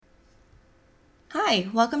Hi,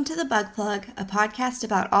 welcome to The Bug Plug, a podcast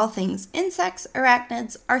about all things insects,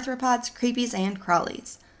 arachnids, arthropods, creepies, and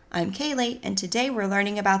crawlies. I'm Kaylee, and today we're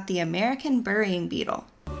learning about the American Burying Beetle.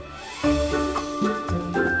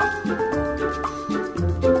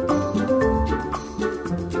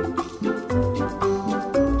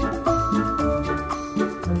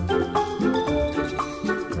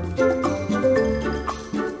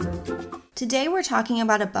 Today we're talking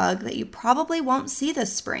about a bug that you probably won't see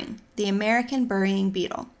this spring, the American Burying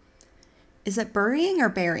Beetle. Is it burying or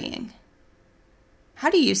burying? How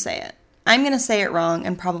do you say it? I'm going to say it wrong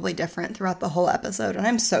and probably different throughout the whole episode, and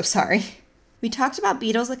I'm so sorry. We talked about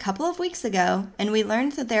beetles a couple of weeks ago, and we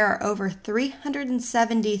learned that there are over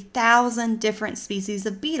 370,000 different species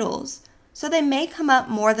of beetles, so they may come up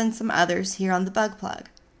more than some others here on the Bug Plug.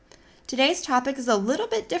 Today's topic is a little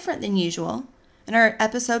bit different than usual, and our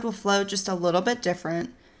episode will flow just a little bit different,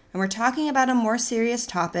 and we're talking about a more serious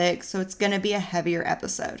topic, so it's going to be a heavier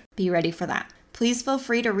episode. Be ready for that. Please feel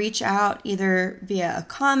free to reach out either via a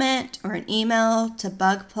comment or an email to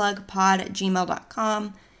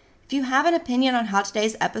bugplugpod@gmail.com if you have an opinion on how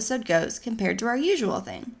today's episode goes compared to our usual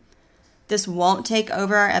thing. This won't take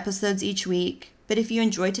over our episodes each week, but if you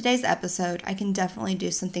enjoyed today's episode, I can definitely do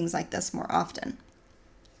some things like this more often.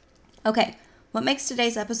 Okay, what makes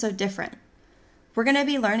today's episode different? We're going to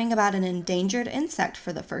be learning about an endangered insect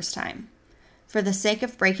for the first time. For the sake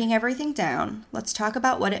of breaking everything down, let's talk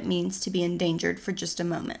about what it means to be endangered for just a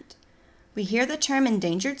moment. We hear the term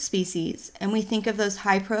endangered species, and we think of those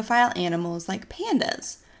high-profile animals like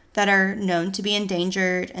pandas that are known to be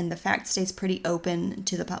endangered, and the fact stays pretty open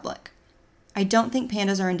to the public. I don't think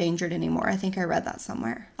pandas are endangered anymore. I think I read that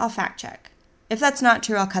somewhere. I'll fact check. If that's not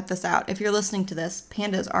true, I'll cut this out. If you're listening to this,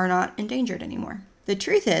 pandas are not endangered anymore. The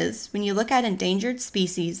truth is, when you look at endangered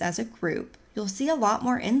species as a group, you'll see a lot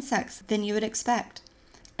more insects than you would expect.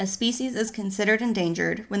 A species is considered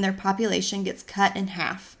endangered when their population gets cut in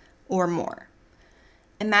half or more.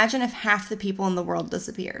 Imagine if half the people in the world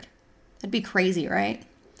disappeared. That'd be crazy, right?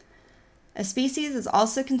 A species is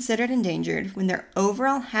also considered endangered when their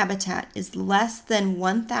overall habitat is less than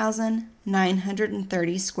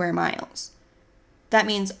 1,930 square miles. That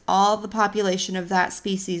means all the population of that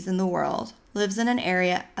species in the world lives in an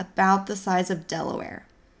area about the size of Delaware.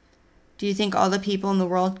 Do you think all the people in the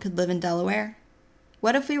world could live in Delaware?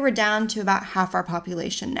 What if we were down to about half our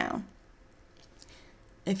population now?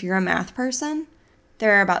 If you're a math person,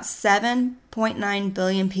 there are about 7.9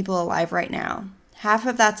 billion people alive right now. Half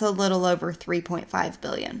of that's a little over 3.5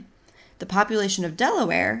 billion. The population of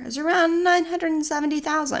Delaware is around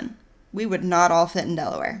 970,000. We would not all fit in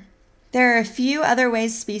Delaware. There are a few other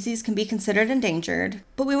ways species can be considered endangered,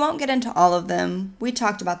 but we won't get into all of them. We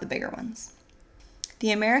talked about the bigger ones.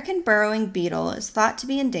 The American burrowing beetle is thought to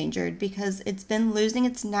be endangered because it's been losing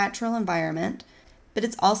its natural environment, but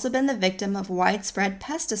it's also been the victim of widespread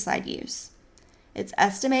pesticide use. It's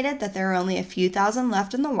estimated that there are only a few thousand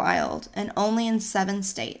left in the wild and only in 7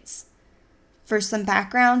 states. For some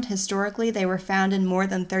background, historically they were found in more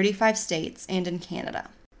than 35 states and in Canada.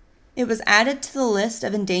 It was added to the list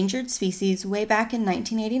of endangered species way back in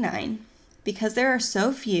 1989. Because there are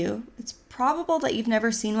so few, it's probable that you've never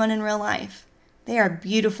seen one in real life. They are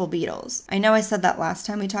beautiful beetles. I know I said that last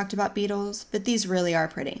time we talked about beetles, but these really are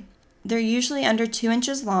pretty. They're usually under 2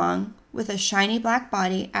 inches long, with a shiny black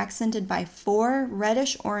body accented by 4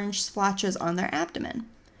 reddish-orange splotches on their abdomen.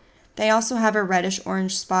 They also have a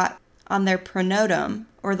reddish-orange spot on their pronotum,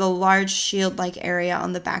 or the large shield-like area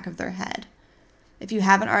on the back of their head. If you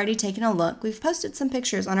haven't already taken a look, we've posted some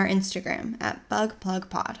pictures on our Instagram at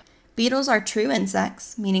bugplugpod. Beetles are true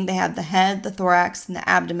insects, meaning they have the head, the thorax, and the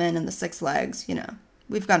abdomen, and the 6 legs.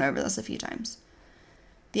 We've gone over this a few times.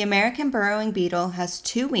 The American burrowing beetle has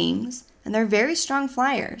 2 wings, and they're very strong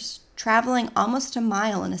flyers, traveling almost a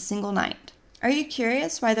mile in a single night. Are you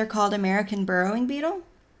curious why they're called American burrowing beetle?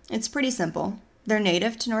 It's pretty simple. They're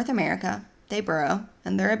native to North America, they burrow,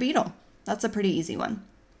 and they're a beetle. That's a pretty easy one.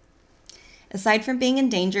 Aside from being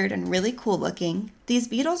endangered and really cool looking, these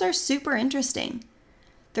beetles are super interesting.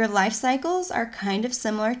 Their life cycles are kind of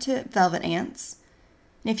similar to velvet ants.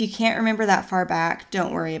 And if you can't remember that far back,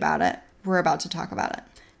 don't worry about it. We're about to talk about it.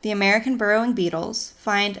 The American burrowing beetles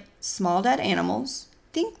find small dead animals,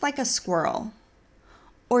 think like a squirrel.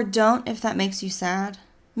 Or don't if that makes you sad.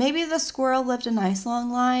 Maybe the squirrel lived a nice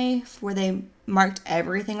long life where they marked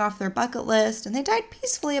everything off their bucket list and they died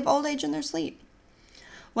peacefully of old age in their sleep.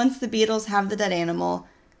 Once the beetles have the dead animal,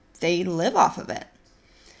 they live off of it.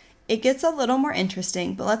 It gets a little more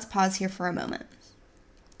interesting, but let's pause here for a moment.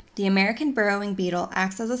 The American burrowing beetle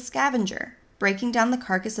acts as a scavenger, breaking down the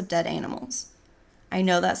carcass of dead animals. I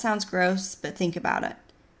know that sounds gross, but think about it.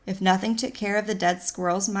 If nothing took care of the dead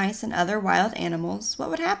squirrels, mice, and other wild animals, what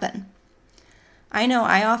would happen? I know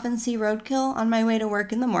I often see roadkill on my way to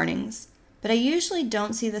work in the mornings, but I usually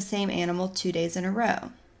don't see the same animal 2 days in a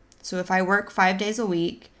row. So if I work 5 days a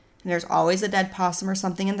week, and there's always a dead possum or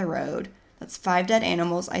something in the road, that's 5 dead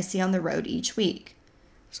animals I see on the road each week.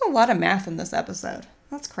 There's a lot of math in this episode.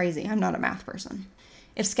 That's crazy. I'm not a math person.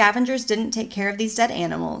 If scavengers didn't take care of these dead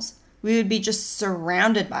animals, we would be just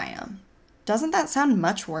surrounded by them. Doesn't that sound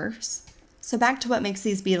much worse? So back to what makes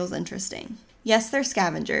these beetles interesting. Yes, they're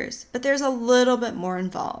scavengers, but there's a little bit more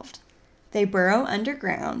involved. They burrow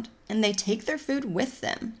underground, and they take their food with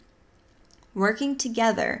them. Working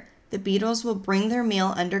together, the beetles will bring their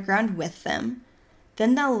meal underground with them.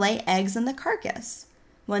 Then they'll lay eggs in the carcass.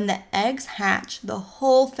 When the eggs hatch, the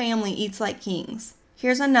whole family eats like kings.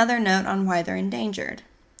 Here's another note on why they're endangered.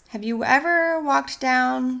 Have you ever walked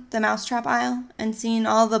down the mousetrap aisle and seen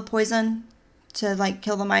all the poison to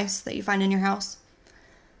kill the mice that you find in your house?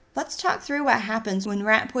 Let's talk through what happens when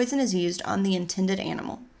rat poison is used on the intended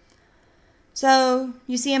animal. So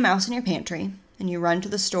you see a mouse in your pantry and you run to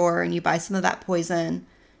the store and you buy some of that poison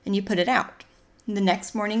and you put it out. And the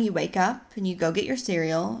next morning you wake up and you go get your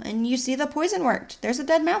cereal and you see the poison worked. There's a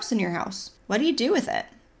dead mouse in your house. What do you do with it?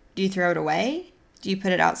 Do you throw it away? Do you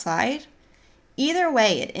put it outside? Either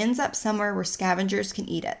way, it ends up somewhere where scavengers can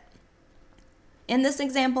eat it. In this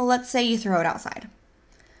example, let's say you throw it outside.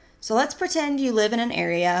 So let's pretend you live in an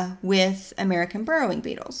area with American burrowing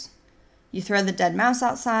beetles. You throw the dead mouse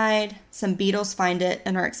outside, some beetles find it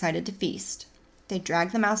and are excited to feast. They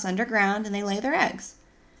drag the mouse underground and they lay their eggs.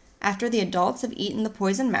 After the adults have eaten the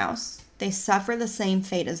poisoned mouse, they suffer the same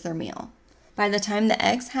fate as their meal. By the time the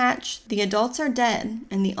eggs hatch, the adults are dead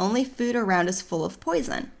and the only food around is full of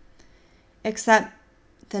poison. Except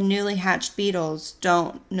the newly hatched beetles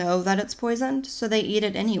don't know that it's poisoned, so they eat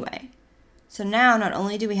it anyway. So now not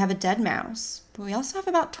only do we have a dead mouse, but we also have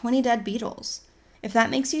about 20 dead beetles. If that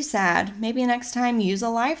makes you sad, maybe next time use a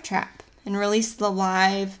live trap and release the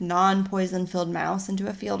live, non-poison filled mouse into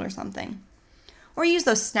a field or something. Or use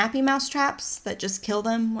those snappy mouse traps that just kill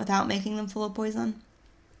them without making them full of poison.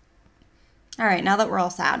 Alright, now that we're all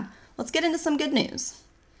sad, let's get into some good news.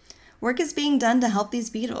 Work is being done to help these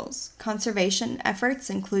beetles. Conservation efforts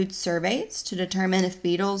include surveys to determine if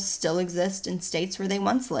beetles still exist in states where they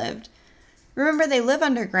once lived. Remember, they live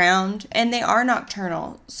underground and they are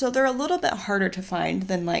nocturnal, so they're a little bit harder to find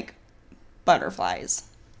than butterflies.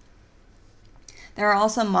 There are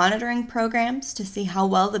also monitoring programs to see how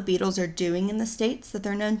well the beetles are doing in the states that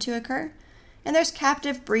they're known to occur, and there's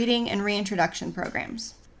captive breeding and reintroduction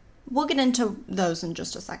programs. We'll get into those in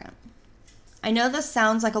just a second. I know this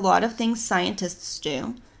sounds like a lot of things scientists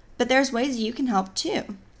do, but there's ways you can help too.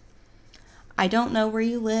 I don't know where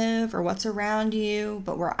you live or what's around you,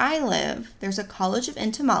 but where I live, there's a College of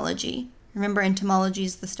Entomology. Remember, entomology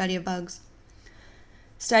is the study of bugs.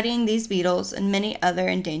 Studying these beetles and many other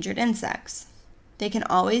endangered insects. They can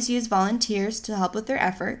always use volunteers to help with their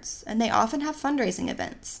efforts, and they often have fundraising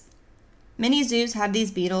events. Many zoos have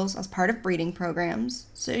these beetles as part of breeding programs,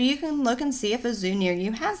 so you can look and see if a zoo near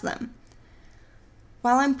you has them.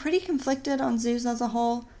 While I'm pretty conflicted on zoos as a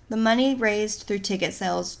whole, the money raised through ticket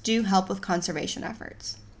sales do help with conservation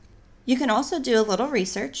efforts. You can also do a little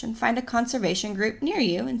research and find a conservation group near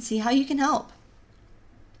you and see how you can help.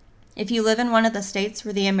 If you live in one of the states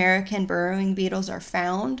where the American burrowing beetles are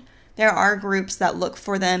found, there are groups that look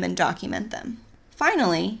for them and document them.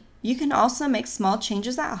 Finally, you can also make small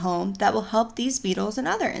changes at home that will help these beetles and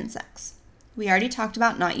other insects. We already talked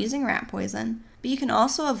about not using rat poison, but you can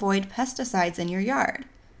also avoid pesticides in your yard.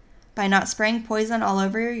 By not spraying poison all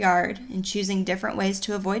over your yard and choosing different ways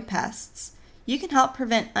to avoid pests, you can help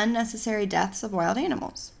prevent unnecessary deaths of wild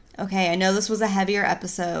animals. Okay, I know this was a heavier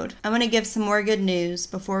episode. I'm going to give some more good news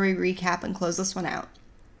before we recap and close this one out.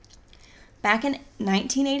 Back in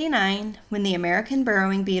 1989, when the American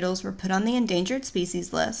burrowing beetles were put on the endangered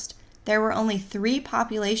species list, there were only 3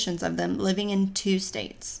 populations of them living in 2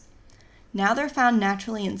 states. Now they're found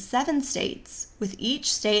naturally in 7 states, with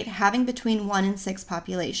each state having between 1 and 6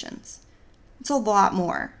 populations. It's a lot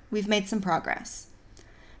more. We've made some progress.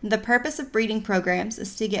 The purpose of breeding programs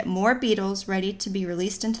is to get more beetles ready to be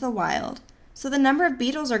released into the wild, so the number of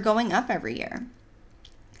beetles are going up every year.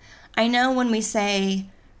 I know when we say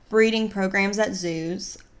breeding programs at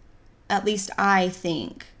zoos, at least I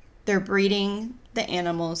think they're breeding the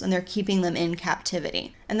animals and they're keeping them in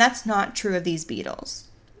captivity. And that's not true of these beetles.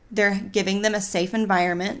 They're giving them a safe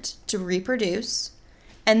environment to reproduce.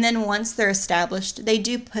 And then once they're established, they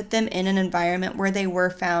do put them in an environment where they were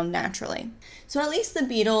found naturally. So at least the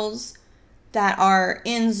beetles that are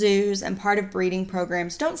in zoos and part of breeding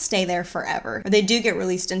programs don't stay there forever. They do get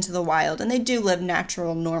released into the wild and they do live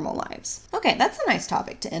natural, normal lives. Okay, that's a nice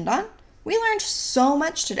topic to end on. We learned so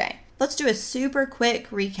much today. Let's do a super quick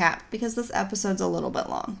recap because this episode's a little bit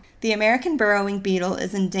long. The American Burrowing Beetle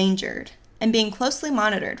is endangered and being closely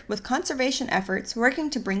monitored, with conservation efforts working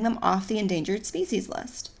to bring them off the endangered species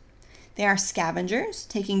list. They are scavengers,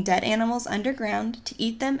 taking dead animals underground to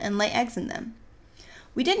eat them and lay eggs in them.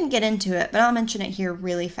 We didn't get into it, but I'll mention it here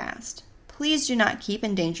really fast. Please do not keep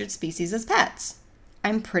endangered species as pets.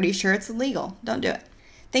 I'm pretty sure it's illegal. Don't do it.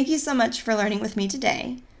 Thank you so much for learning with me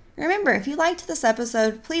today. Remember, if you liked this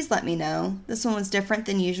episode, please let me know. This one was different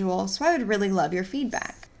than usual, so I would really love your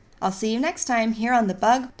feedback. I'll see you next time here on the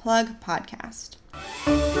Bug Plug Podcast.